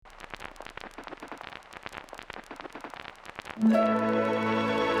Welcome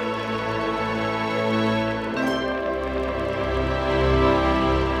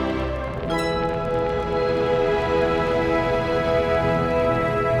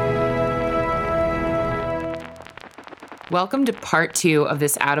to part 2 of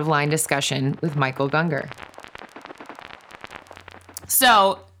this Out of Line discussion with Michael Gungor.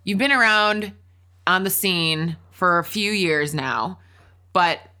 So, you've been around on the scene for a few years now,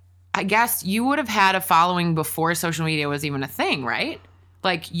 but I guess you would have had a following before social media was even a thing, right?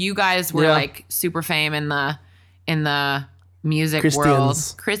 Like, you guys were like super fame in the music world.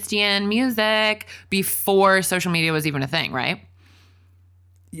 Christian music before social media was even a thing, right?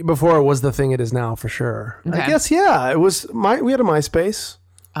 Before it was the thing it is now, for sure. Okay. I guess, yeah. It was we had a MySpace.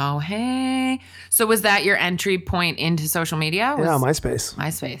 Oh, hey. So was that your entry point into social media? Yeah, MySpace.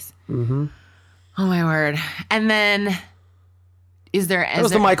 Mm-hmm. Oh, my word. And then it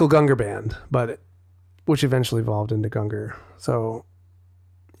was the Michael Gungor band, which eventually evolved into Gungor. So,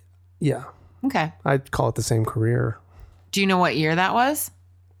 yeah. Okay. I'd call it the same career. Do you know what year that was?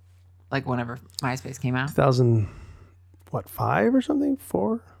 Like whenever MySpace came out? 2005 or something?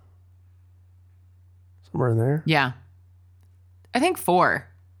 4? Somewhere in there. Yeah. I think 4.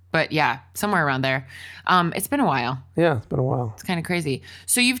 But yeah, somewhere around there. It's been a while. Yeah, it's been a while. It's kind of crazy.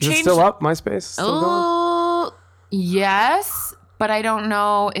 So you've Is changed. It still up? MySpace? Still going? Yes, but I don't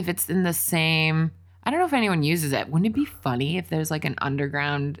know if it's in the same. I don't know if anyone uses it. Wouldn't it be funny if there's like an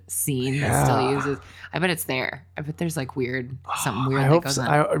underground scene that still uses? I bet it's there. I bet there's like something weird that goes on.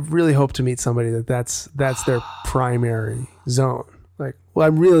 I really hope to meet somebody that's their primary zone. Like, well,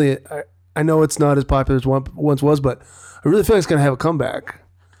 I know it's not as popular as once was, but I really feel like it's gonna have a comeback.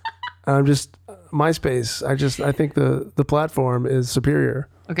 I'm just MySpace. I think the platform is superior.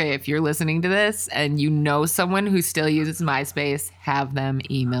 Okay, if you're listening to this and you know someone who still uses MySpace, have them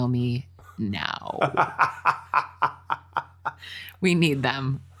email me now. We need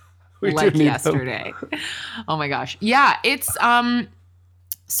them. Like yesterday. Oh my gosh. Yeah, it's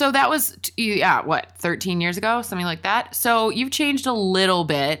so that was 13 years ago, something like that. So you've changed a little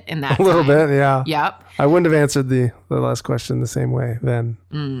bit in that time. A little bit, yeah. Yep. I wouldn't have answered the last question the same way then.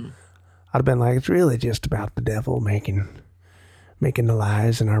 I'd have been like, it's really just about the devil making the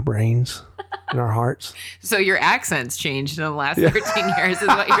lies in our brains, in our hearts. So your accent's changed in the last 13 years is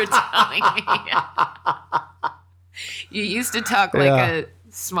what you're telling me. You used to talk like a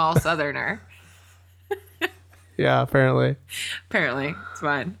small Southerner. Yeah, apparently. Apparently. It's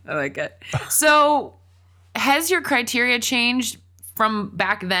fine. I like it. So has your criteria changed from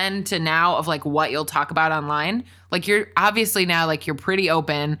back then to now of like what you'll talk about online? Like you're obviously now like you're pretty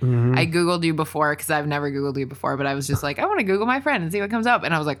open. Mm-hmm. I Googled you before because I've never Googled you before, but I was just like, I want to Google my friend and see what comes up.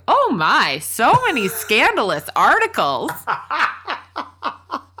 And I was like, oh my, so many scandalous articles.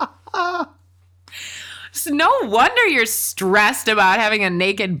 So no wonder you're stressed about having a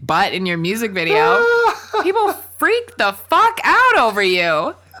naked butt in your music video. People freak the fuck out over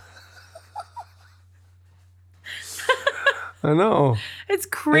you. I know. It's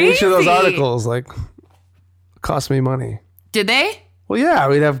crazy. Each of those articles cost me money. Did they? Well, yeah,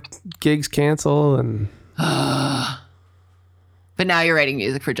 we'd have gigs cancel and. But now you're writing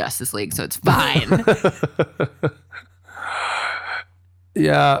music for Justice League, so it's fine.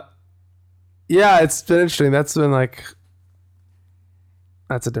 Yeah. Yeah, it's been interesting. That's been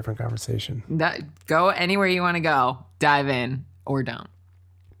that's a different conversation. Go anywhere you want to go. Dive in or don't.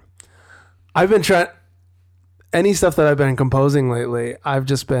 I've been trying. Any stuff that I've been composing lately, I've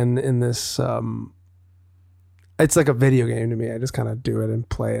just been in this. It's like a video game to me. I just kind of do it and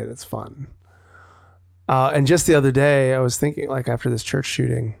play it. It's fun. And just the other day, I was thinking, like after this church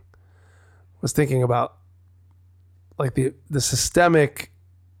shooting, was thinking about like the systemic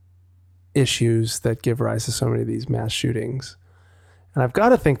issues that give rise to so many of these mass shootings. And I've got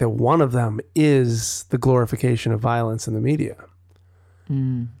to think that one of them is the glorification of violence in the media.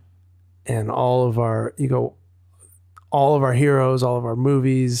 Mm. And all of our heroes, all of our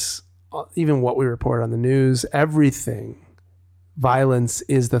movies, even what we report on the news, everything, violence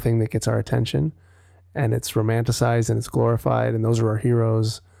is the thing that gets our attention, and it's romanticized and it's glorified, and those are our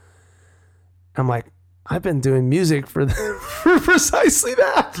heroes. I'm like, I've been doing music for precisely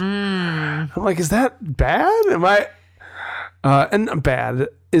that. Mm. I'm like, is that bad? Am I? And bad.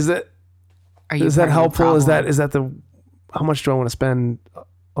 Is that helpful? Is that how much do I want to spend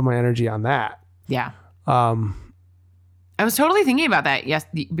all my energy on that? Yeah. I was totally thinking about that. Yes,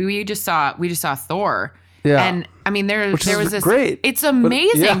 we just saw Thor. Yeah. And I mean, there was this great. It's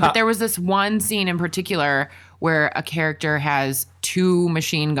amazing, but there was this one scene in particular where a character has 2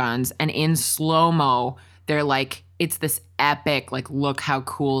 machine guns, and in slow-mo, it's this epic, like, look how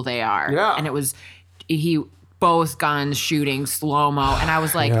cool they are. Yeah. And it was, he both guns shooting slow-mo. And I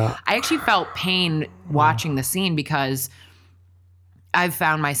was like, Yeah. I actually felt pain watching the scene because I've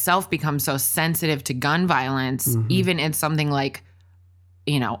found myself become so sensitive to gun violence, even in something like,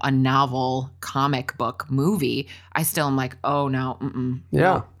 you know, a novel, comic book, movie. I still am like, oh no,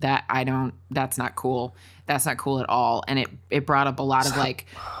 no, that's not cool. That's not cool at all. And it brought up a lot of like,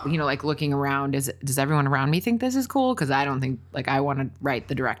 you know, like looking around, does everyone around me think this is cool? Because I don't think, like, I want to write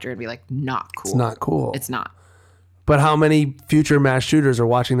the director and be like, not cool. It's not cool. It's not. But how many future mass shooters are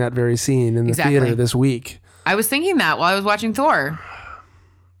watching that very scene in the theater this week? I was thinking that while I was watching Thor.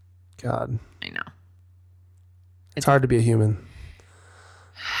 God. I know. It's hard to be a human.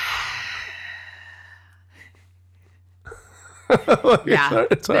 Yeah,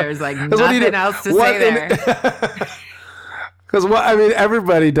 there's like nothing else to say there. Because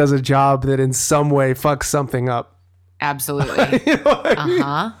everybody does a job that in some way fucks something up. Absolutely. You know what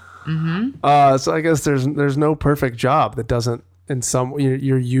I mean? So I guess there's no perfect job that doesn't. In some,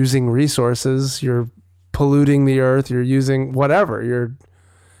 you're using resources, you're polluting the earth, you're using whatever,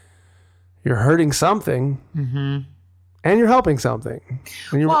 you're hurting something. And you're helping something.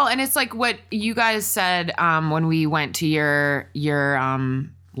 And it's like what you guys said when we went to your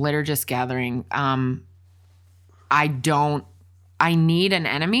liturgist gathering. I need an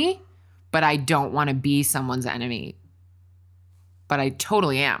enemy, but I don't want to be someone's enemy. But I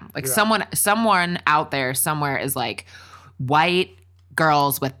totally am. Like someone out there somewhere is like, white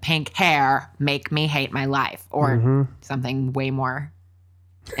girls with pink hair make me hate my life, or something way more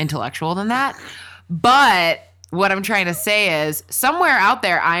intellectual than that. But what I'm trying to say is somewhere out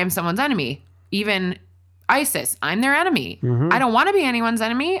there, I am someone's enemy. Even ISIS, I'm their enemy. I don't want to be anyone's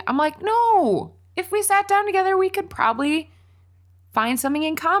enemy. I'm like, no, if we sat down together, we could probably find something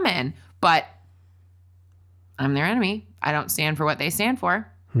in common. But I'm their enemy. I don't stand for what they stand for.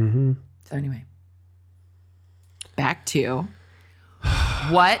 So anyway, back to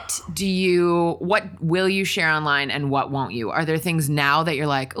what will you share online and what won't you? Are there things now that you're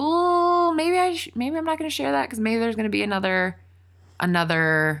like, oh, maybe I'm not going to share that because maybe there's going to be another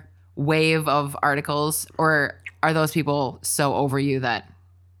wave of articles? Or are those people so over you that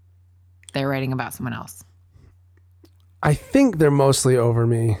they're writing about someone else? I think they're mostly over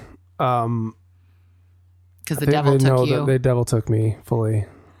me. Because the devil took you. The devil took me fully.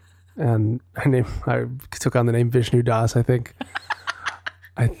 And I took on the name Vishnu Das, I think.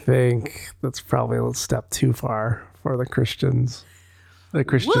 I think that's probably a little step too far for the Christians. The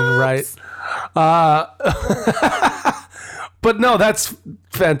Christian right. But no, that's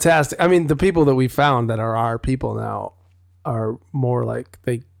fantastic. I mean, the people that we found that are our people now are more like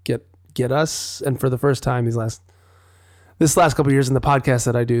they get us. And for the first time this last couple of years in the podcast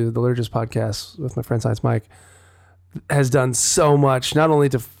that I do, the Liturgist podcast with my friend Science Mike, has done so much, not only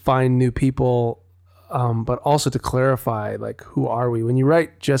to find new people, but also to clarify, like, who are we? When you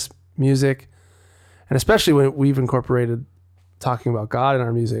write just music, and especially when we've incorporated talking about God in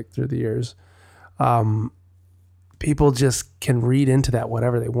our music through the years, people just can read into that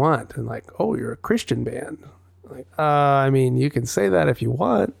whatever they want. And like, oh, you're a Christian band. Like, I mean, you can say that if you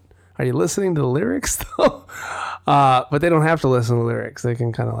want. Are you listening to the lyrics though? But they don't have to listen to the lyrics. They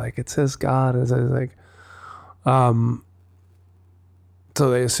can kind of like, it says God, and it says like, so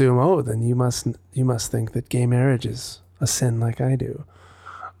they assume, oh, then you must think that gay marriage is a sin like I do.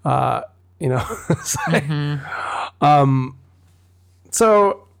 It's like,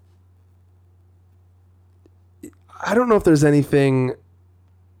 so I don't know if there's anything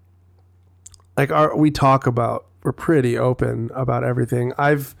like we're pretty open about everything.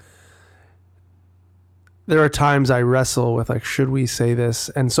 There are times I wrestle with like, should we say this?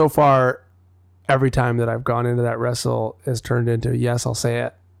 And so far, every time that I've gone into that wrestle has turned into, yes, I'll say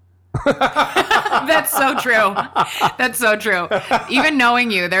it. That's so true. That's so true. Even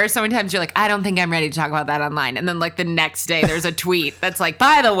knowing you, there are so many times you're like, I don't think I'm ready to talk about that online. And then like the next day there's a tweet that's like,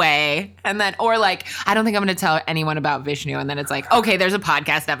 by the way, and then, or like, I don't think I'm going to tell anyone about Vishnu. And then it's like, okay, there's a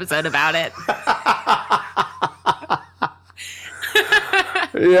podcast episode about it.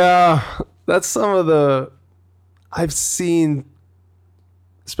 Yeah. That's some of I've seen,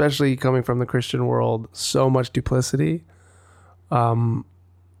 especially coming from the Christian world, so much duplicity, and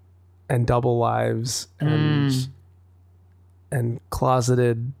double lives and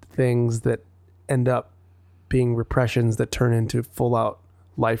closeted things that end up being repressions that turn into full out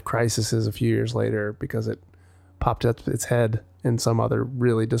life crises a few years later because it popped up its head in some other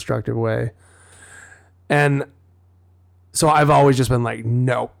really destructive way. And so I've always just been like,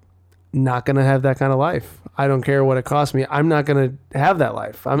 nope, not going to have that kind of life. I don't care what it costs me. I'm not going to have that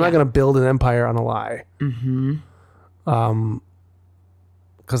life. I'm not going to build an empire on a lie.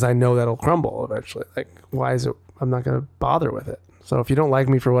 because I know that'll crumble eventually. Like, why is it? I'm not going to bother with it. So if you don't like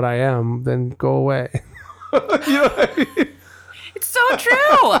me for what I am, then go away. You know what I mean? It's so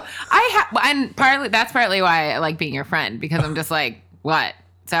true. And that's partly why I like being your friend, because I'm just like, what?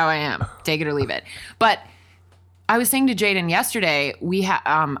 It's how I am. Take it or leave it. But I was saying to Jaden yesterday,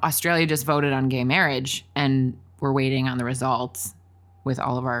 Australia just voted on gay marriage, and we're waiting on the results with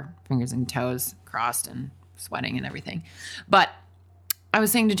all of our fingers and toes crossed and sweating and everything. But I was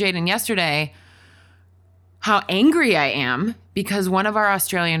saying to Jaden yesterday how angry I am because one of our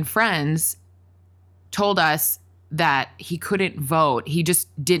Australian friends told us that he couldn't vote. He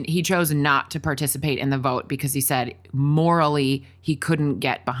chose not to participate in the vote because he said morally he couldn't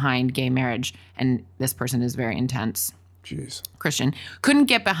get behind gay marriage. And this person is very intense. Jeez. Christian. Couldn't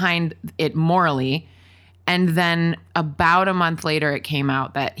get behind it morally. And then about a month later, it came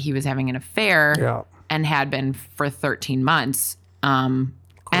out that he was having an affair and had been for 13 months. And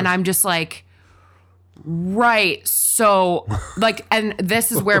I'm just like, right. So like, and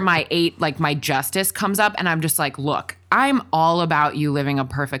this is where my justice comes up. And I'm just like, look, I'm all about you living a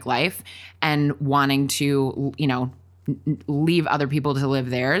perfect life and wanting to, leave other people to live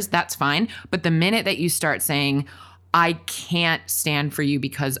theirs. That's fine. But the minute that you start saying, I can't stand for you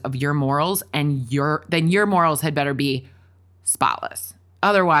because of your morals, and then your morals had better be spotless.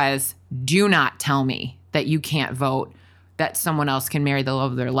 Otherwise, do not tell me that you can't vote, that someone else can marry the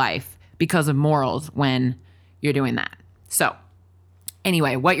love of their life because of morals when you're doing that. So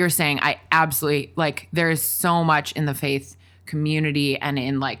anyway, what you're saying, I absolutely there is so much in the faith community and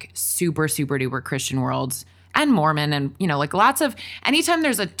in super, super duper Christian worlds and Mormon and, lots of, anytime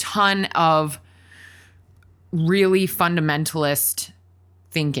there's a ton of really fundamentalist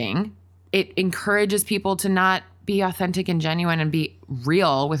thinking, it encourages people to not be authentic and genuine and be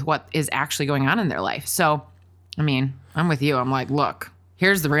real with what is actually going on in their life. So, I mean, I'm with you. I'm like, look,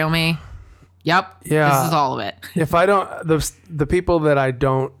 here's the real me. Yep. Yeah. This is all of it. If I don't, the people that I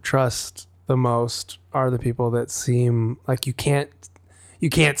don't trust the most are the people that seem like you can't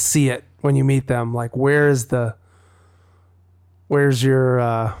see it when you meet them. Like, where's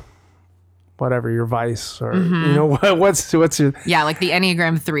your, whatever your vice or what's your like the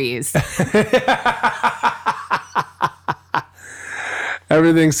Enneagram 3s.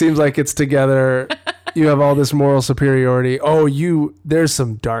 Everything seems like it's together. You have all this moral superiority. There's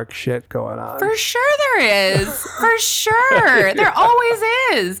some dark shit going on. For sure there is. For sure. There always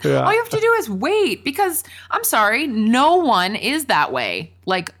is. Yeah. All you have to do is wait, because I'm sorry, no one is that way.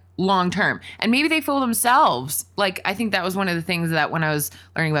 Long term. And maybe they fool themselves. I think that was one of the things that when I was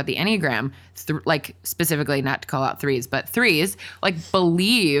learning about the Enneagram, specifically, not to call out 3s, but 3s,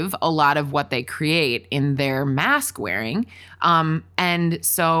 believe a lot of what they create in their mask wearing. And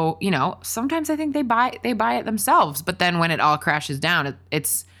so, sometimes I think they buy it themselves, but then when it all crashes down,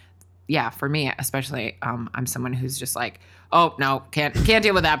 it's for me, especially, I'm someone who's just oh no, can't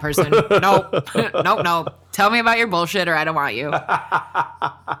deal with that person. Nope. Nope. Tell me about your bullshit or I don't want you.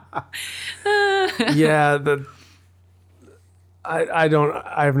 Yeah,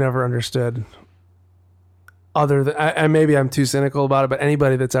 I've never understood, other than, and maybe I'm too cynical about it, but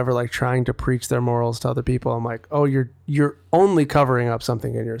anybody that's ever trying to preach their morals to other people, I'm like, oh, you're only covering up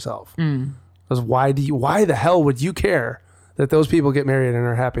something in yourself. Because why the hell would you care that those people get married and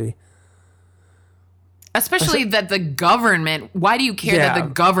are happy? Especially that the government, why do you care that the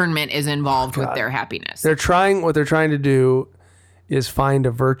government is involved with their happiness? What they're trying to do is find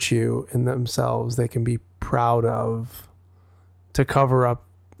a virtue in themselves they can be proud of to cover up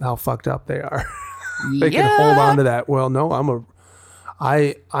how fucked up they are. They can hold on to that. Well, no,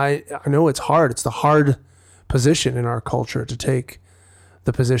 I know it's hard. It's the hard position in our culture to take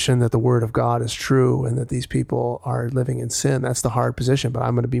the position that the word of God is true and that these people are living in sin. That's the hard position, but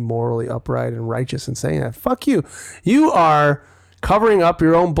I'm going to be morally upright and righteous in saying that. Fuck you. You are covering up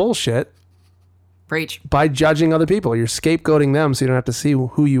your own bullshit. Preach. By judging other people. You're scapegoating them so you don't have to see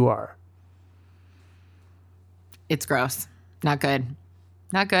who you are. It's gross. Not good.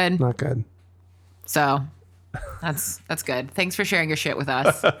 Not good. Not good. So that's good. Thanks for sharing your shit with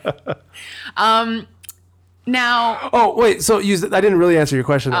us. Now. Oh wait, so I didn't really answer your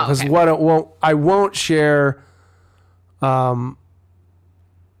question though, because I won't share. The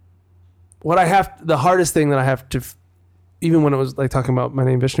hardest thing that I have to, even when it was talking about my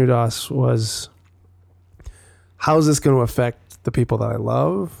name Vishnu Das, was how is this going to affect the people that I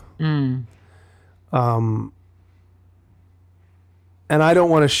love? And I don't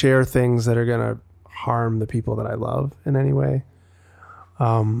want to share things that are going to harm the people that I love in any way.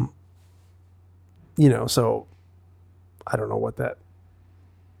 So I don't know what that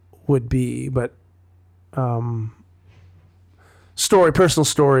would be, but, personal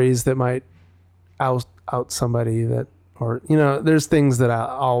stories that might out somebody that, or, you know, there's things that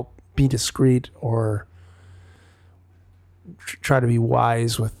I'll be discreet or try to be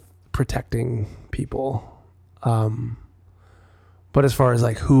wise with protecting people. But as far as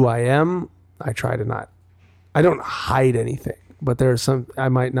like who I am, I try to I don't hide anything, but there's I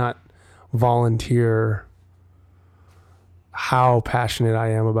might not volunteer how passionate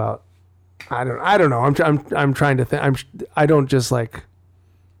I am about, I don't know. I'm trying to think. I don't just like.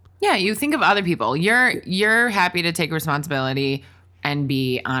 Yeah, you think of other people. You're happy to take responsibility and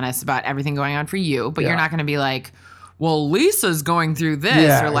be honest about everything going on for you, but you're not going to be like, well, Lisa's going through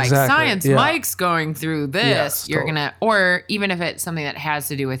this, or like Science Mike's going through this. Yes, you're gonna, or even if it's something that has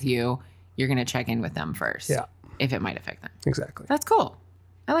to do with you, you're gonna check in with them first. Yeah, if it might affect them. Exactly. That's cool.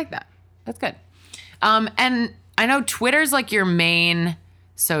 I like that. That's good. And I know Twitter's like your main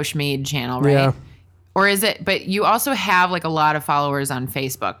social media channel, right? Yeah. Or is it? But you also have like a lot of followers on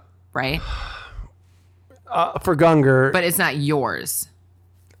Facebook, right? For Gungor. But it's not yours.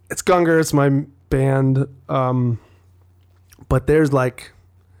 It's Gungor. It's my band. But there's like,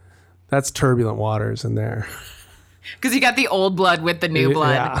 that's turbulent waters in there. Because you got the old blood with the new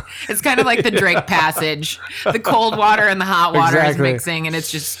blood. Yeah. It's kind of like the Drake passage. The cold water and the hot water is mixing, and it's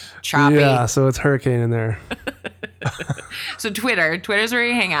just choppy. Yeah, so it's hurricane in there. So Twitter's where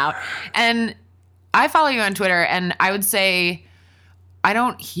you hang out. And I follow you on Twitter, and I would say I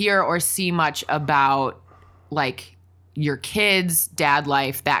don't hear or see much about like your kids, dad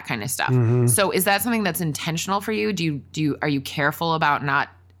life, that kind of stuff. Mm-hmm. So is that something that's intentional for you? Are you careful about not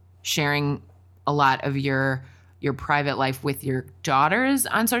sharing a lot of your private life with your daughters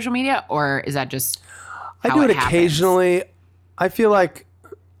on social media, or is that just how I do it happens? Occasionally. I feel like,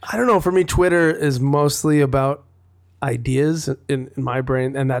 I don't know, for me Twitter is mostly about ideas in my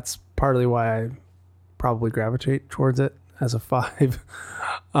brain, and that's partly why I probably gravitate towards it as a 5.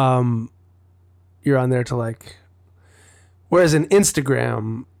 You're on there to like, whereas in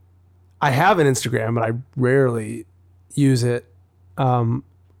Instagram, I have an Instagram, but I rarely use it.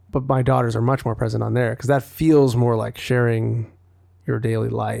 But my daughters are much more present on there because that feels more like sharing your daily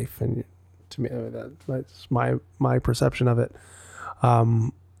life. And to me, that's my perception of it.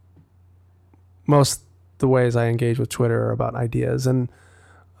 Most the ways I engage with Twitter are about ideas, and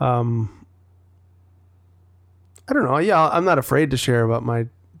I don't know. Yeah, I'm not afraid to share about my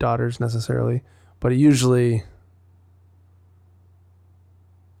daughters necessarily, but usually,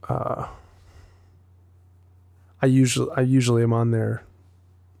 I usually am on there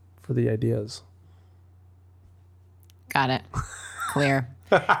for the ideas. Got it. Clear.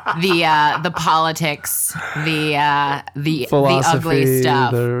 The politics, the philosophy, ugly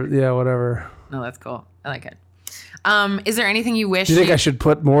stuff. Whatever. No, that's cool. I like it. Is there anything you wish? Do you think I should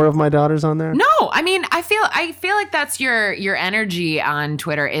put more of my daughters on there? No, I mean, I feel like that's your energy on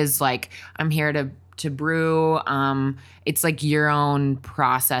Twitter is like, I'm here to brew. It's like your own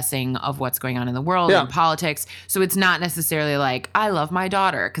processing of what's going on in the world and politics. So it's not necessarily like, I love my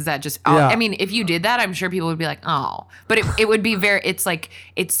daughter, because that just, I mean, if you did that, I'm sure people would be like, oh, but it would be it's like,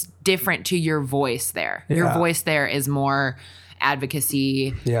 it's different to your voice there. Yeah. Your voice there is more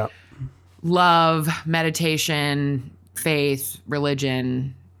advocacy, love, meditation, faith,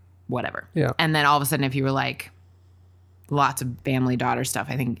 religion, whatever. Yeah. And then all of a sudden, if you were like lots of family daughter stuff,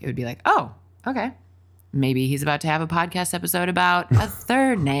 I think it would be like, oh, okay. Maybe he's about to have a podcast episode about a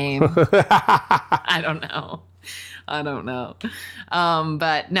third name. I don't know.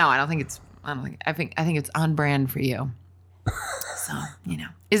 But no, I think it's on brand for you. So, you know,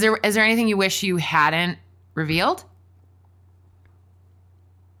 is there anything you wish you hadn't revealed?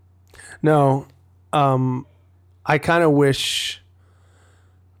 No. I kind of wish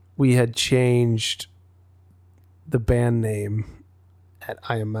we had changed the band name at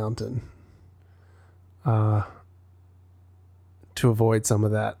I Am Mountain. To avoid some of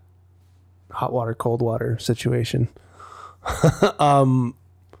that hot water, cold water situation.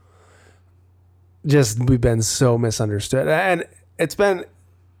 Just we've been so misunderstood, and it's been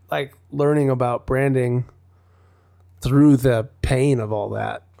like learning about branding through the pain of all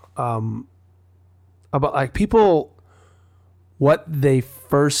that. About like people, what they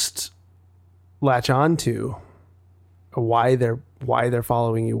first latch on to, why they're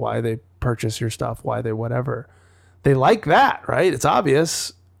following you, why they purchase your stuff, why they whatever. They like that, right? It's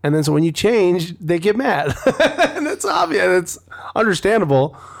obvious. And then so when you change, they get mad. And it's obvious. It's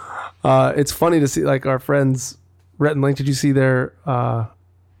understandable. It's funny to see like our friends, Rhett and Link, did you see their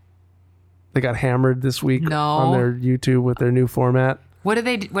they got hammered this week on their YouTube with their new format? What did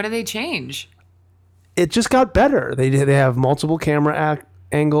they change? It just got better. They have multiple camera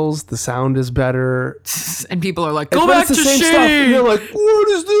angles. The sound is better. And people are like, go back to stuff. Shane. And you're like, what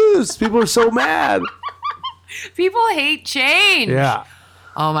is this? People are so mad. People hate change. Yeah.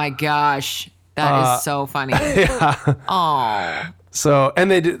 Oh my gosh. That is so funny. Yeah. Oh. So, and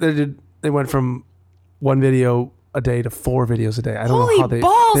they went from 1 video a day to 4 videos a day. I don't know how they.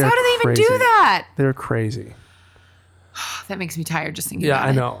 balls. they're How do they even crazy. do that? They're crazy. That makes me tired just thinking Yeah, about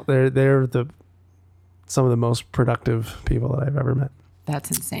I it. know. They're some of the most productive people that I've ever met. That's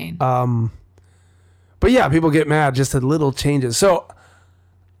insane. But yeah, people get mad just at little changes. So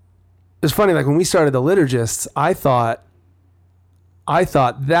it's funny, like when we started the Liturgists, I thought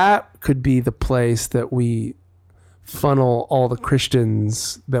that could be the place that we funnel all the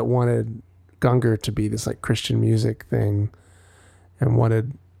Christians that wanted Gungor to be this like Christian music thing and we're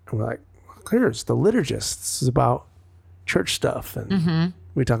like, here's the Liturgists. This is about church stuff and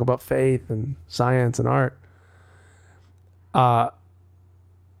we talk about faith and science and art. But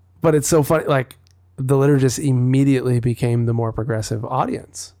it's so funny, like the Liturgists immediately became the more progressive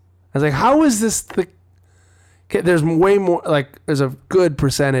audience. I was like, how is this there's way more, like there's a good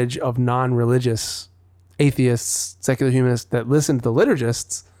percentage of non-religious atheists, secular humanists that listen to the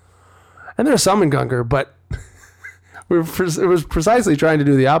Liturgists, and there are some in Gungor, but it was precisely trying to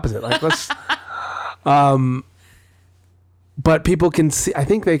do the opposite. Like let's, but people can see, I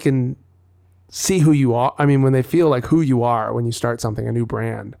think they can see who you are. I mean, when they feel like who you are when you start something, a new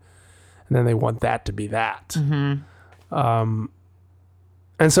brand, and then they want that to be that. And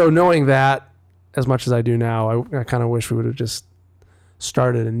so knowing that as much as I do now, I kind of wish we would have just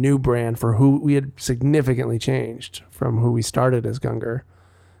started a new brand for who we had significantly changed from who we started as Gungor.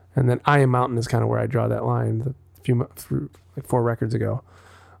 And then I Am Mountain is kind of where I draw that line like 4 records ago.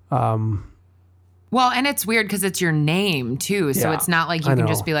 Well, and it's weird because it's your name too. So Yeah, it's not like you I can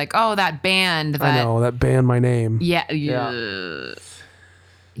know. just be like, oh, that band that. I know that band, my name. Yeah.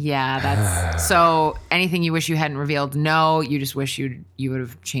 Yeah, that's so anything you wish you hadn't revealed, no, you just wish you would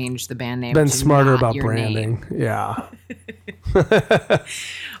have changed the band name. Been to smarter not about your branding. name. Yeah.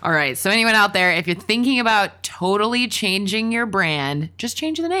 All right. So anyone out there, if you're thinking about totally changing your brand, just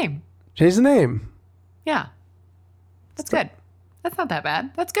change the name. Change the name. Yeah. That's good. That's not that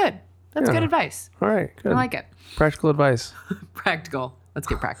bad. That's good. That's Yeah. good advice. All right. Good. I like it. Practical advice. Practical. Let's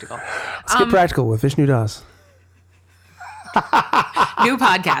get practical. Let's get practical with Vishnu Das. New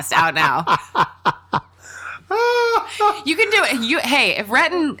podcast out now. You can do it. Hey, if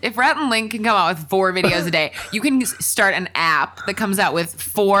Rhett and Link can come out with 4 videos a day, you can start an app that comes out with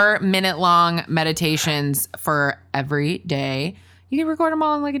 4-minute long meditations for every day. You can record them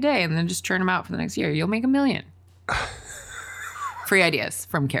all in like a day and then just churn them out for the next year. You'll make $1 million. Free ideas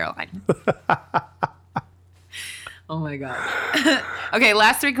from Caroline. Oh my God. Okay,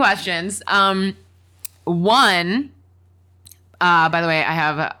 last 3 questions. One. By the way, I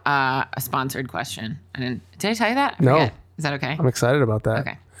have a sponsored question. Did I tell you that? I No. forget. Is that okay? I'm excited about that.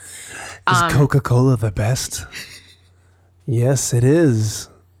 Okay. Is Coca-Cola the best? Yes, it is.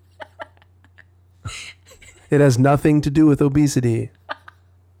 It has nothing to do with obesity.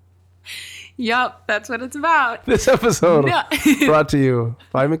 Yup, that's what it's about. This episode No. brought to you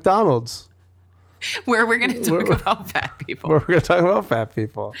by McDonald's, Where we're going to talk about fat people. where we're going to talk about fat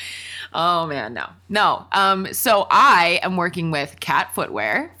people. Oh man, no. So I am working with Cat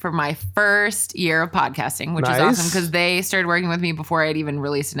Footwear for my first year of podcasting, which is Nice. awesome because they started working with me before I'd even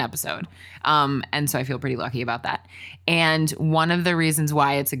released an episode. And so I feel pretty lucky about that. And one of the reasons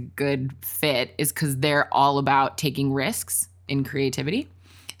why it's a good fit is because they're all about taking risks in creativity.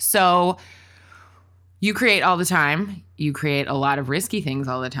 So you create all the time. You create a lot of risky things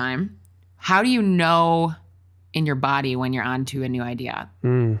all the time. How do you know in your body when you're onto a new idea?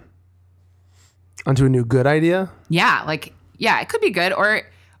 Onto a new good idea? Yeah, it could be good or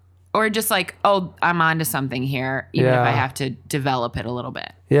just like, oh, I'm onto something here, even if Yeah. I have to develop it a little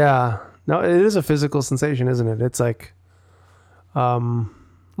bit. Yeah. No, it is a physical sensation, isn't it? It's like, Well,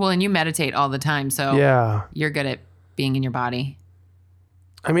 and you meditate all the time, so yeah. you're good at being in your body.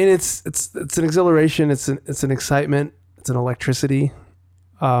 I mean, it's an exhilaration. It's an excitement. It's an electricity.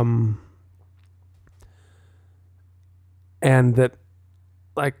 And that,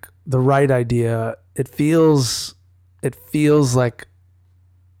 like, the right idea, it feels like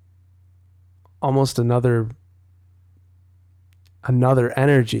almost another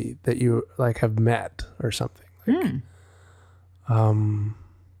energy that you like have met or something. Like,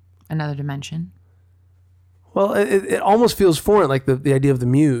 Another dimension. well, it almost feels foreign, like the idea of the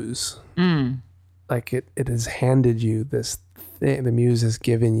muse. Like it has handed you this thing. The muse has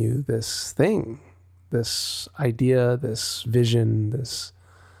given you this thing, this idea, this vision,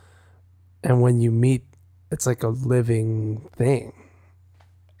 and when you meet, it's like a living thing.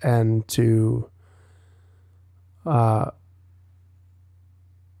 and to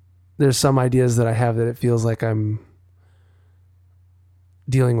there's some ideas that I have that it feels like I'm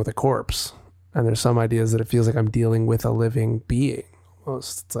dealing with a corpse, and there's some ideas that it feels like I'm dealing with a living being.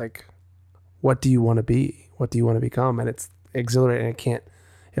 Almost, it's like, what do you want to be? What do you want to become? And it's exhilarating.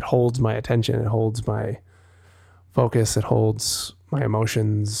 It holds my attention. It holds my focus. It holds my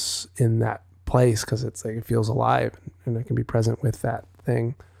emotions in that place, because it's like it feels alive, and I can be present with that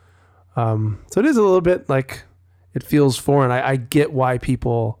thing. So it is a little bit like it feels foreign. I get why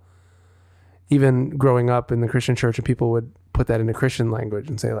people, even growing up in the Christian church, and people would put that into Christian language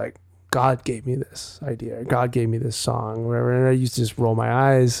and say like, God gave me this idea, or God gave me this song, whatever. And I used to just roll my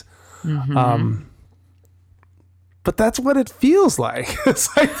eyes. Mm-hmm. But that's what it feels like.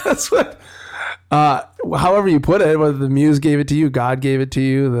 It's like, that's what, however you put it, whether the muse gave it to you, God gave it to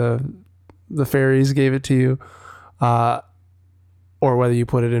you, the fairies gave it to you, or whether you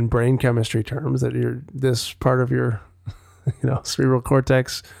put it in brain chemistry terms, that this part of your, cerebral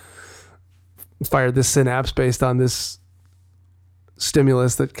cortex fired this synapse based on this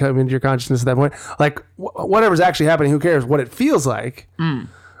stimulus that came into your consciousness at that point. Like whatever's actually happening, who cares? What it feels like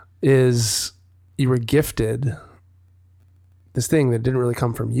is you were gifted this thing that didn't really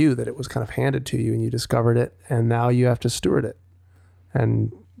come from you, that it was kind of handed to you, and you discovered it, and now you have to steward it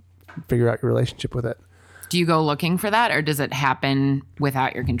and figure out your relationship with it. Do you go looking for that, or does it happen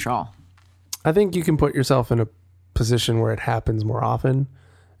without your control? I think you can put yourself in a position where it happens more often,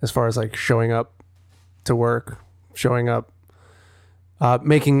 as far as like showing up to work, showing up,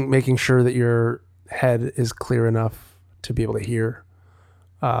 making sure that your head is clear enough to be able to hear,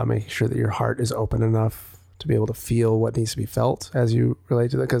 making sure that your heart is open enough to be able to feel what needs to be felt as you relate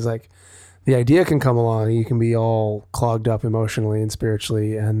to that. Because like the idea can come along, you can be all clogged up emotionally and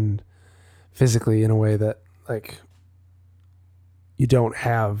spiritually and physically in a way that like you don't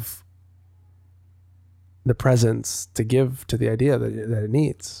have the presence to give to the idea that it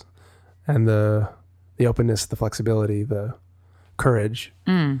needs, and the openness, the flexibility, the courage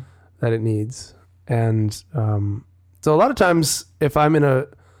that it needs. And so a lot of times if I'm in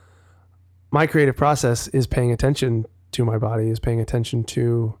my creative process is paying attention to my body, is paying attention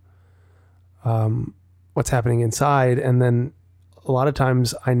to what's happening inside. And then a lot of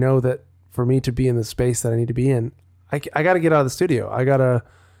times I know that for me to be in the space that I need to be in, I got to get out of the studio. I got to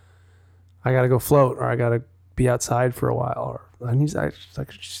go float, or I got to be outside for a while, or I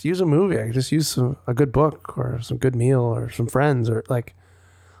could just use a movie. I could just use a good book, or some good meal, or some friends, or like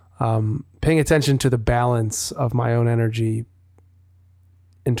paying attention to the balance of my own energy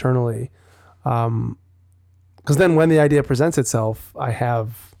internally. Because then when the idea presents itself, I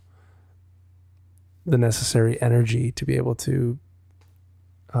have the necessary energy to be able to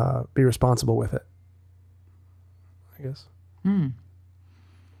be responsible with it, I guess. You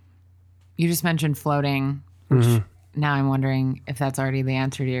just mentioned floating, which now I'm wondering if that's already the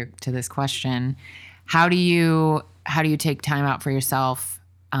answer to this question. How do you take time out for yourself?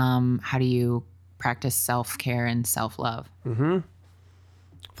 How do you practice self-care and self-love?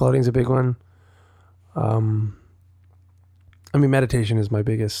 Floating's a big one. Meditation is my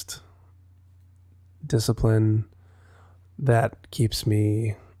biggest discipline that keeps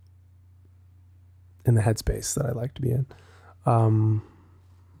me in the headspace that I like to be in,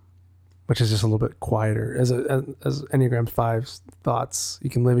 which is just a little bit quieter. As Enneagram 5's thoughts, you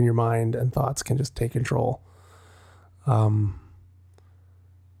can live in your mind, and thoughts can just take control. And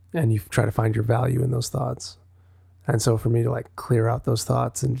you try to find your value in those thoughts. And so for me to like clear out those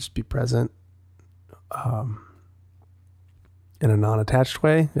thoughts and just be present in a non-attached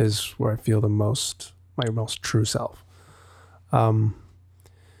way is where I feel my most true self. And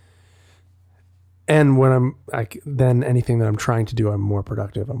when I'm like, then anything that I'm trying to do, I'm more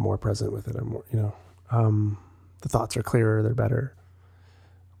productive. I'm more present with it. I'm more, the thoughts are clearer. They're better.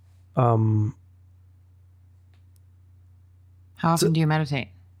 How often do you meditate?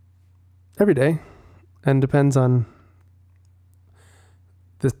 Every day, and depends on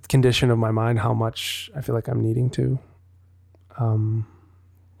the condition of my mind, how much I feel like I'm needing to.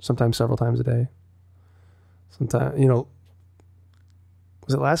 Sometimes several times a day. Sometimes,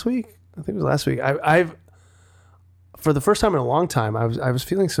 was it last week? I think it was last week. I've for the first time in a long time, I was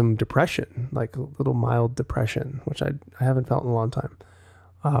feeling some depression, like a little mild depression, which I haven't felt in a long time.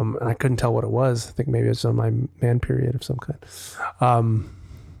 And I couldn't tell what it was. I think maybe it's on my man period of some kind.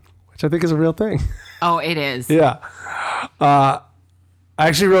 Which I think is a real thing. Oh, it is. Yeah. I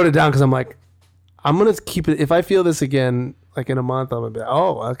actually wrote it down because I'm like, I'm going to keep it. If I feel this again, like in a month, I'm going to be like,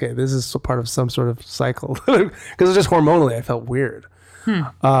 oh, okay, this is part of some sort of cycle. Because it's just hormonally, I felt weird.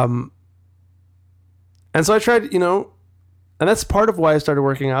 And so I tried, and that's part of why I started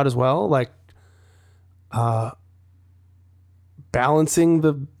working out as well. Like, balancing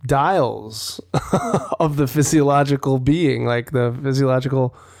the dials of the physiological being, like the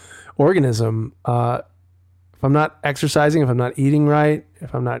physiological organism. If I'm not exercising, if I'm not eating right,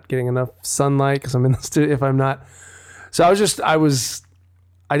 if I'm not getting enough sunlight because I'm in the studio, if I'm not, so I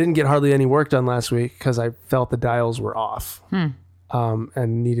didn't get hardly any work done last week because I felt the dials were off,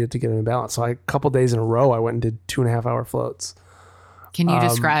 and needed to get them in balance. So a couple days in a row, I went and did 2.5 hour floats. Can you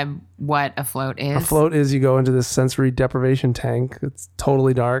describe what a float is? A float is you go into this sensory deprivation tank. It's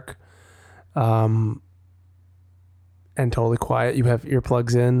totally dark, and totally quiet. You have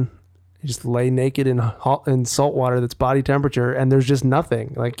earplugs in. You just lay naked in salt water that's body temperature, and there's just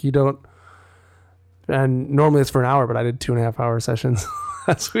nothing. Like you don't. And normally it's for an hour, but I did 2.5 hour sessions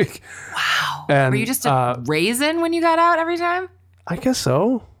last week. Wow. And, were you just a raisin when you got out every time? I guess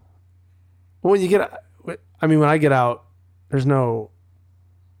so. When I get out, there's no.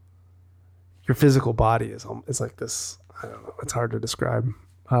 Your physical body is like this. I don't know. It's hard to describe.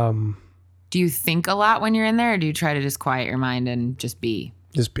 Do you think a lot when you're in there, or do you try to just quiet your mind and just be?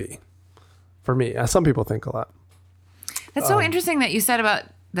 Just be. For me, some people think a lot. That's so interesting that you said about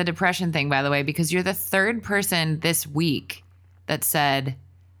the depression thing, by the way, because you're the third person this week that said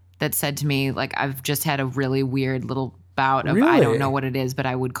to me, like, I've just had a really weird little bout of, I don't know what it is, but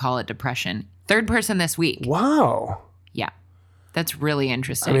I would call it depression. Third person this week. Wow. Yeah. That's really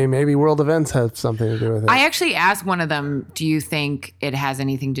interesting. I mean, maybe world events have something to do with it. I actually asked one of them, do you think it has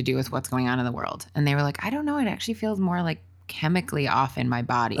anything to do with what's going on in the world? And they were like, I don't know. It actually feels more like chemically off in my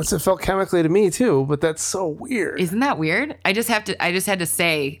body. It felt chemically to me too, but that's so weird. Isn't that weird? I just had to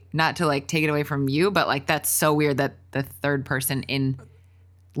say, not to like take it away from you, but like that's so weird that the third person in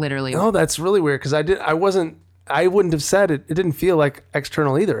literally. No, that's really weird because I wouldn't have said it. It didn't feel like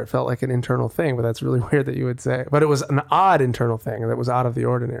external either. It felt like an internal thing, but that's really weird that you would say. But it was an odd internal thing that was out of the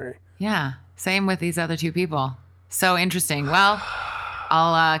ordinary. Yeah. Same with these other two people. So interesting. Well,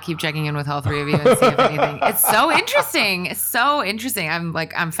 I'll keep checking in with all three of you and see if anything. It's so interesting. It's so interesting.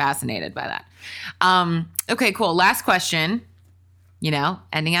 I'm fascinated by that. Okay, cool. Last question.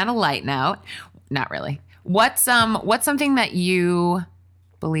 Ending on a light note. Not really. What's something that you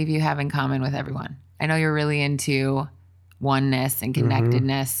believe you have in common with everyone? I know you're really into oneness and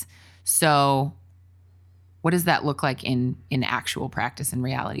connectedness. So what does that look like in actual practice and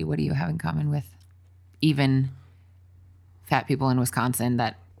reality? What do you have in common with even fat people in Wisconsin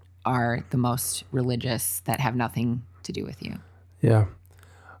that are the most religious that have nothing to do with you? Yeah.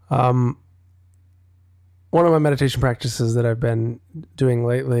 One of my meditation practices that I've been doing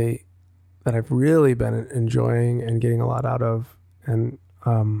lately that I've really been enjoying and getting a lot out of, and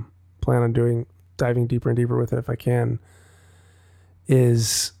plan on diving deeper and deeper with it if I can,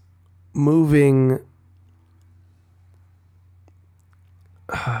 is moving.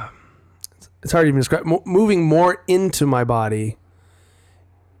 It's hard to even describe. Moving more into my body,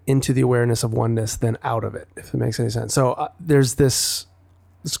 into the awareness of oneness than out of it, if it makes any sense. So there's this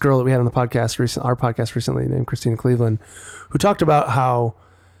girl that we had on the podcast our podcast recently named Christina Cleveland, who talked about how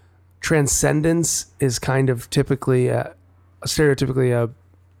transcendence is kind of stereotypically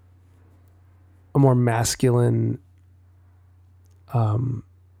a more masculine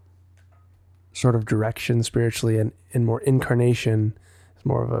sort of direction spiritually, and more incarnation is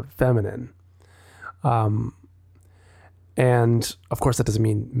more of a feminine. And of course that doesn't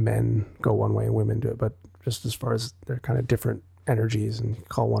mean men go one way and women do it, but just as far as they're kind of different energies, and you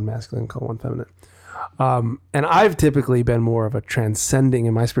call one masculine, call one feminine. And I've typically been more of a transcending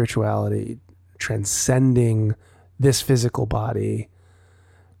in my spirituality, transcending this physical body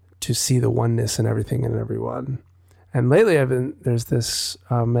to see the oneness in everything and in everyone. And lately there's this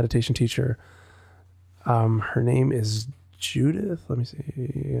meditation teacher. Her name is Judith. Let me see.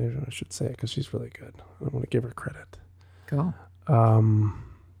 I should say it because she's really good. I want to give her credit. Cool.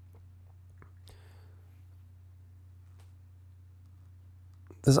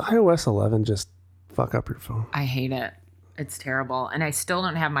 Does iOS 11 just fuck up your phone? I hate it. It's terrible. And I still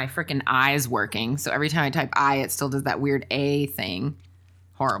don't have my freaking eyes working. So every time I type I, it still does that weird A thing.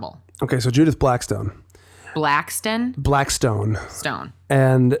 Horrible. Okay, so Judith Blackstone. Blackstone. Stone.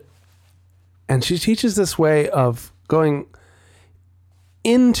 And she teaches this way of going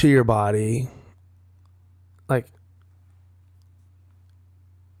into your body, like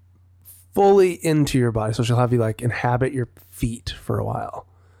fully into your body. So she'll have you like inhabit your feet for a while,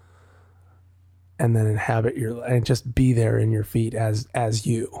 and then and just be there in your feet as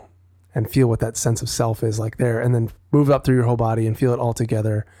you, and feel what that sense of self is like there, and then move up through your whole body and feel it all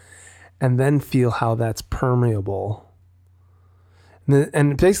together, and then feel how that's permeable,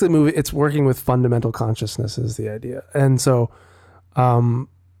 And basically it's working with fundamental consciousness is the idea. And so, and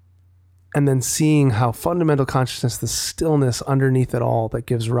then seeing how fundamental consciousness, the stillness underneath it all that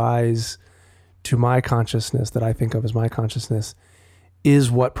gives rise to my consciousness that I think of as my consciousness,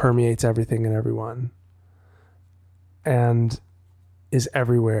 is what permeates everything and everyone, and is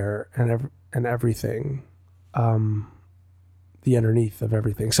everywhere and everything, the underneath of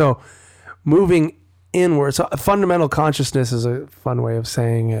everything. So moving inward. So fundamental consciousness is a fun way of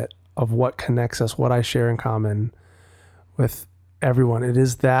saying it, of what connects us, what I share in common with everyone. It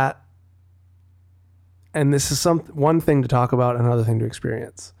is that, and this is one thing to talk about, another thing to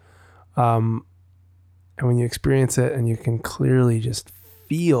experience. And when you experience it and you can clearly just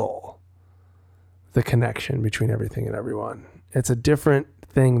feel the connection between everything and everyone, it's a different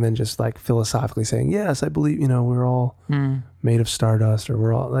thing than just like philosophically saying, yes, I believe, we're all made of stardust, or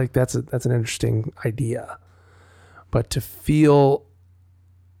we're all like, that's an interesting idea. But to feel,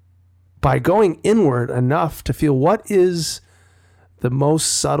 by going inward enough to feel what is the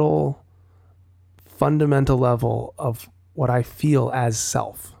most subtle, fundamental level of what I feel as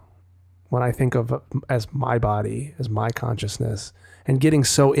self, when I think of as my body, as my consciousness, and getting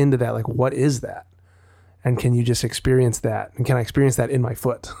so into that, like, what is that? And can you just experience that? And can I experience that in my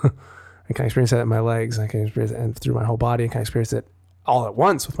foot? And can I experience that in my legs? And I can experience it and through my whole body. And can I experience it all at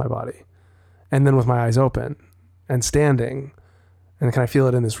once with my body? And then with my eyes open and standing. And can I feel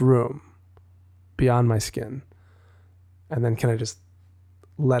it in this room beyond my skin? And then can I just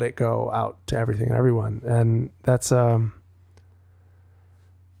let it go out to everything and everyone? And that's...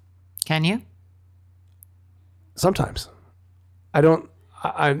 Can you? Sometimes.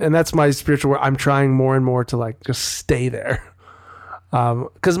 And that's my spiritual work. I'm trying more and more to like just stay there,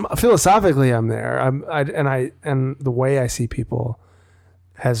 because philosophically I'm there. And the way I see people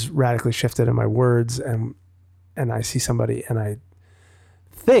has radically shifted in my words, and I see somebody and I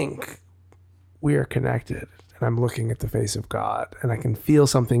think we are connected, and I'm looking at the face of God, and I can feel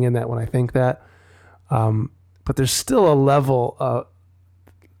something in that when I think that. But there's still a level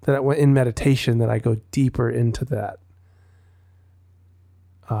that in meditation that I go deeper into that.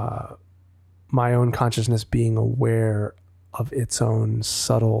 My own consciousness being aware of its own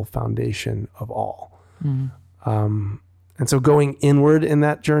subtle foundation of all. And so going inward in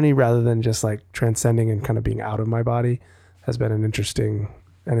that journey rather than just like transcending and kind of being out of my body has been an interesting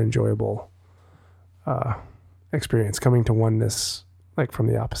and enjoyable experience, coming to oneness like from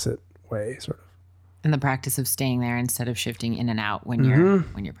the opposite way, sort of. And the practice of staying there instead of shifting in and out when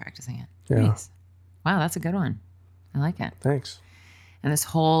you're practicing it. Yeah. Nice. Wow, that's a good one. I like it. Thanks. And this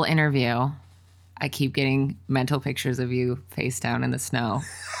whole interview, I keep getting mental pictures of you face down in the snow,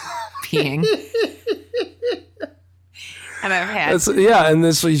 peeing. And I've had... and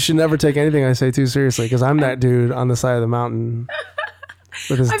this, you should never take anything I say too seriously, because I'm that dude on the side of the mountain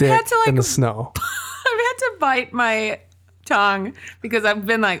with his dick in the snow. I've had to bite my tongue because I've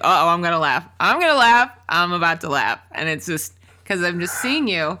been like, I'm going to laugh. I'm about to laugh. And it's just because I'm just seeing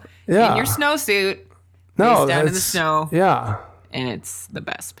you in your snowsuit, face down in the snow. Yeah. And it's the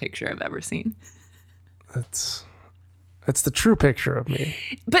best picture I've ever seen. It's the true picture of me.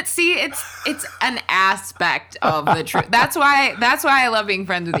 But see, it's an aspect of the truth. That's why I love being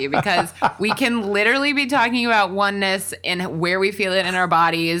friends with you, because we can literally be talking about oneness and where we feel it in our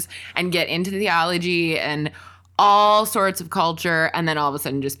bodies and get into theology and all sorts of culture, and then all of a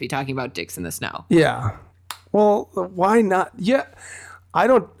sudden just be talking about dicks in the snow. Yeah. Well, why not? Yeah.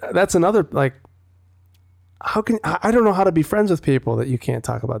 That's another, like, I don't know how to be friends with people that you can't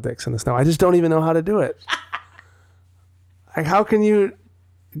talk about dicks in the snow. I just don't even know how to do it. Like, how can you,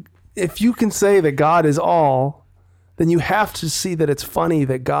 if you can say that God is all, then you have to see that it's funny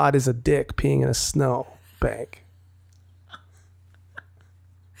that God is a dick peeing in a snow bank.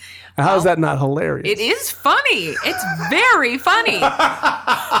 How is that not hilarious? It is funny. It's very funny.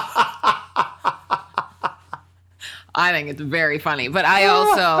 I think it's very funny, but I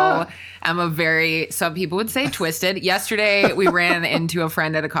also am some people would say twisted. Yesterday, we ran into a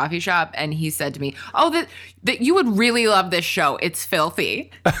friend at a coffee shop, and he said to me, that you would really love this show. It's filthy.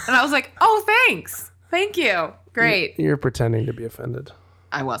 And I was like, oh, thanks. Thank you. Great. You're pretending to be offended.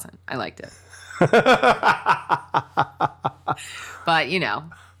 I wasn't. I liked it. But,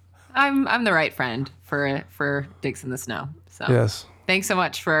 I'm the right friend for Dicks in the Snow. So yes. Thanks so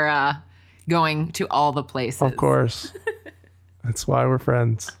much for going to all the places. Of course. That's why we're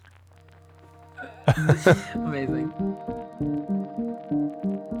friends. Amazing.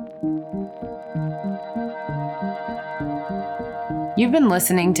 You've been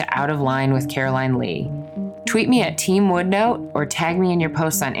listening to Out of Line with Caroline Lee. Tweet me at Team Woodnote or tag me in your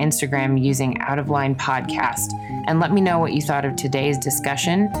posts on Instagram using Out of Line Podcast, and let me know what you thought of today's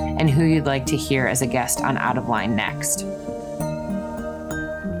discussion and who you'd like to hear as a guest on Out of Line next.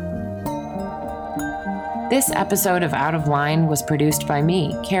 This episode of Out of Line was produced by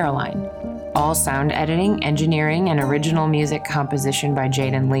me, Caroline. All sound editing, engineering, and original music composition by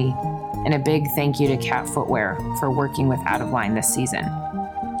Jaden Lee. And a big thank you to Cat Footwear for working with Out of Line this season.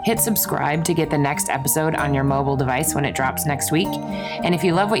 Hit subscribe to get the next episode on your mobile device when it drops next week. And if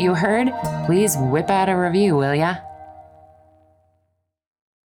you love what you heard, please whip out a review, will ya?